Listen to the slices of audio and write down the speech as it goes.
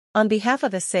On behalf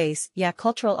of Asase,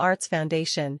 Cultural Arts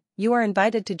Foundation, you are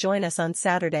invited to join us on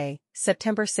Saturday,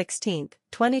 September 16,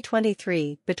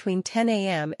 2023, between 10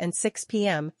 a.m. and 6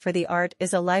 p.m. for the Art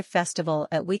is Alive Festival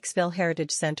at Weeksville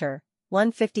Heritage Center,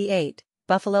 158,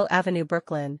 Buffalo Avenue,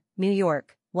 Brooklyn, New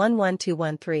York,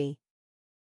 11213.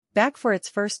 Back for its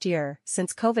first year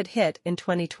since COVID hit in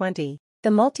 2020. The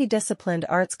Multidisciplined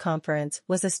Arts Conference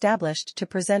was established to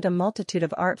present a multitude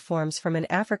of art forms from an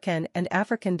African and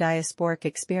African diasporic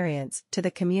experience to the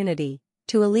community,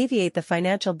 to alleviate the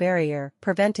financial barrier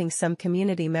preventing some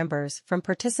community members from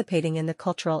participating in the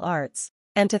cultural arts,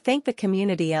 and to thank the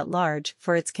community at large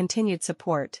for its continued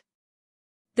support.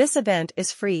 This event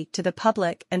is free to the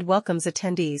public and welcomes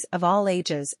attendees of all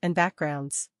ages and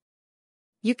backgrounds.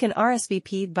 You can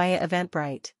RSVP via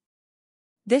Eventbrite.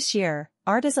 This year,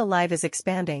 Art is Alive is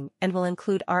expanding and will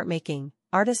include art making,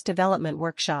 artist development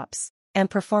workshops,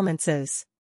 and performances.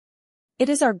 It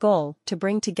is our goal to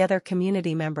bring together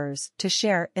community members to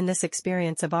share in this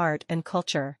experience of art and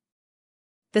culture.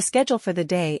 The schedule for the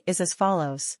day is as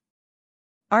follows.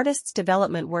 Artists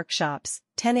Development Workshops,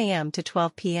 10 a.m. to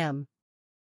 12 p.m.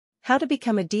 How to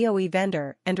Become a DOE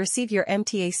Vendor and Receive Your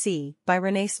MTAC by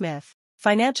Renee Smith.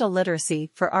 Financial Literacy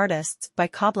for Artists by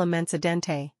Kabla Mensa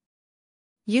Dente.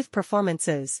 Youth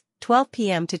Performances, 12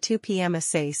 p.m. to 2 p.m.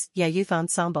 Asase Youth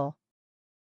Ensemble.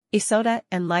 Isoda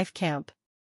and Life Camp.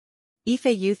 Ife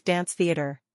Youth Dance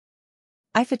Theater.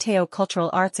 Ifeteo Cultural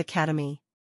Arts Academy.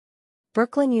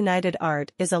 Brooklyn United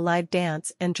Art is Alive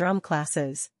Dance and Drum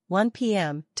Classes, 1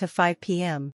 p.m. to 5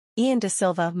 p.m. Ian De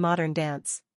Silva Modern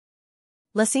Dance.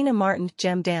 Lucina Martin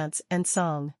Gem Dance and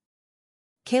Song.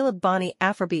 Caleb Bonney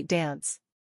Afrobeat Dance.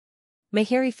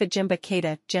 Mahiri Fajimba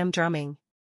Keita Gem Drumming.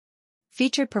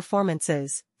 Featured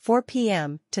performances, 4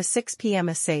 p.m. to 6 p.m.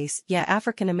 Asase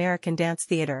African American Dance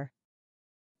Theater.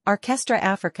 Orchestra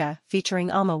Africa featuring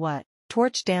Alma Wat,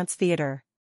 Torch Dance Theater.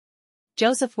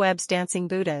 Joseph Webb's Dancing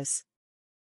Buddhas.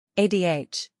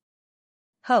 ADH.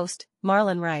 Host,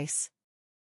 Marlon Rice.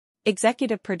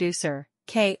 Executive Producer,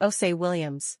 K. Osei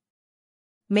Williams.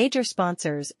 Major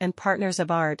sponsors and partners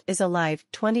of Art is Alive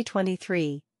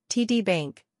 2023, TD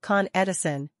Bank, Con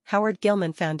Edison, Howard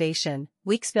Gilman Foundation,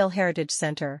 Weeksville Heritage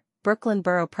Center, Brooklyn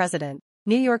Borough President,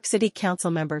 New York City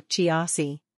Council Member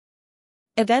Asase.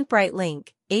 Eventbrite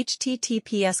link,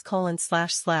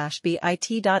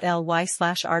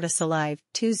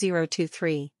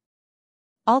 https://bit.ly/artisalive2023.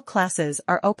 All classes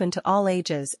are open to all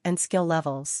ages and skill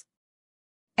levels.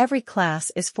 Every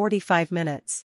class is 45 minutes.